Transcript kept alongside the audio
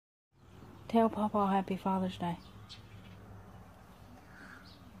Tell Papa Happy Father's Day.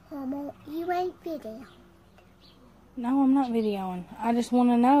 Mama, you ain't video. No, I'm not videoing. I just want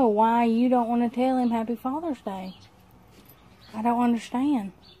to know why you don't want to tell him Happy Father's Day. I don't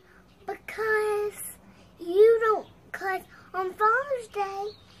understand. Because on Father's Day,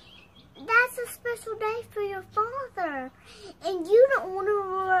 that's a special day for your father. And you don't want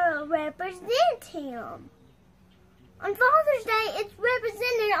to represent him. On Father's Day, it's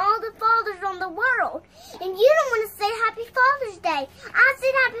representing all the fathers on the world. And you don't want to say Happy Father's Day. I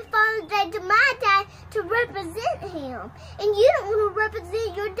said Happy Father's Day to my dad to represent him. And you don't want to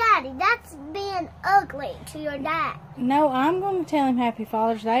represent your daddy. That's being ugly to your dad. No, I'm going to tell him Happy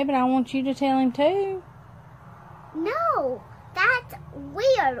Father's Day, but I want you to tell him too. No, that's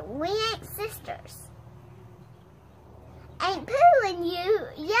weird. We ain't sisters. Ain't Pooh and you,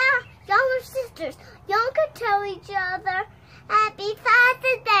 yeah, y'all are sisters. Y'all could tell each other Happy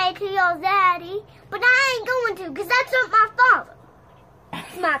Father's Day to your daddy, but I ain't going to, because that's not my father.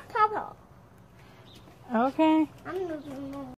 It's my papa. Okay. I'm moving on.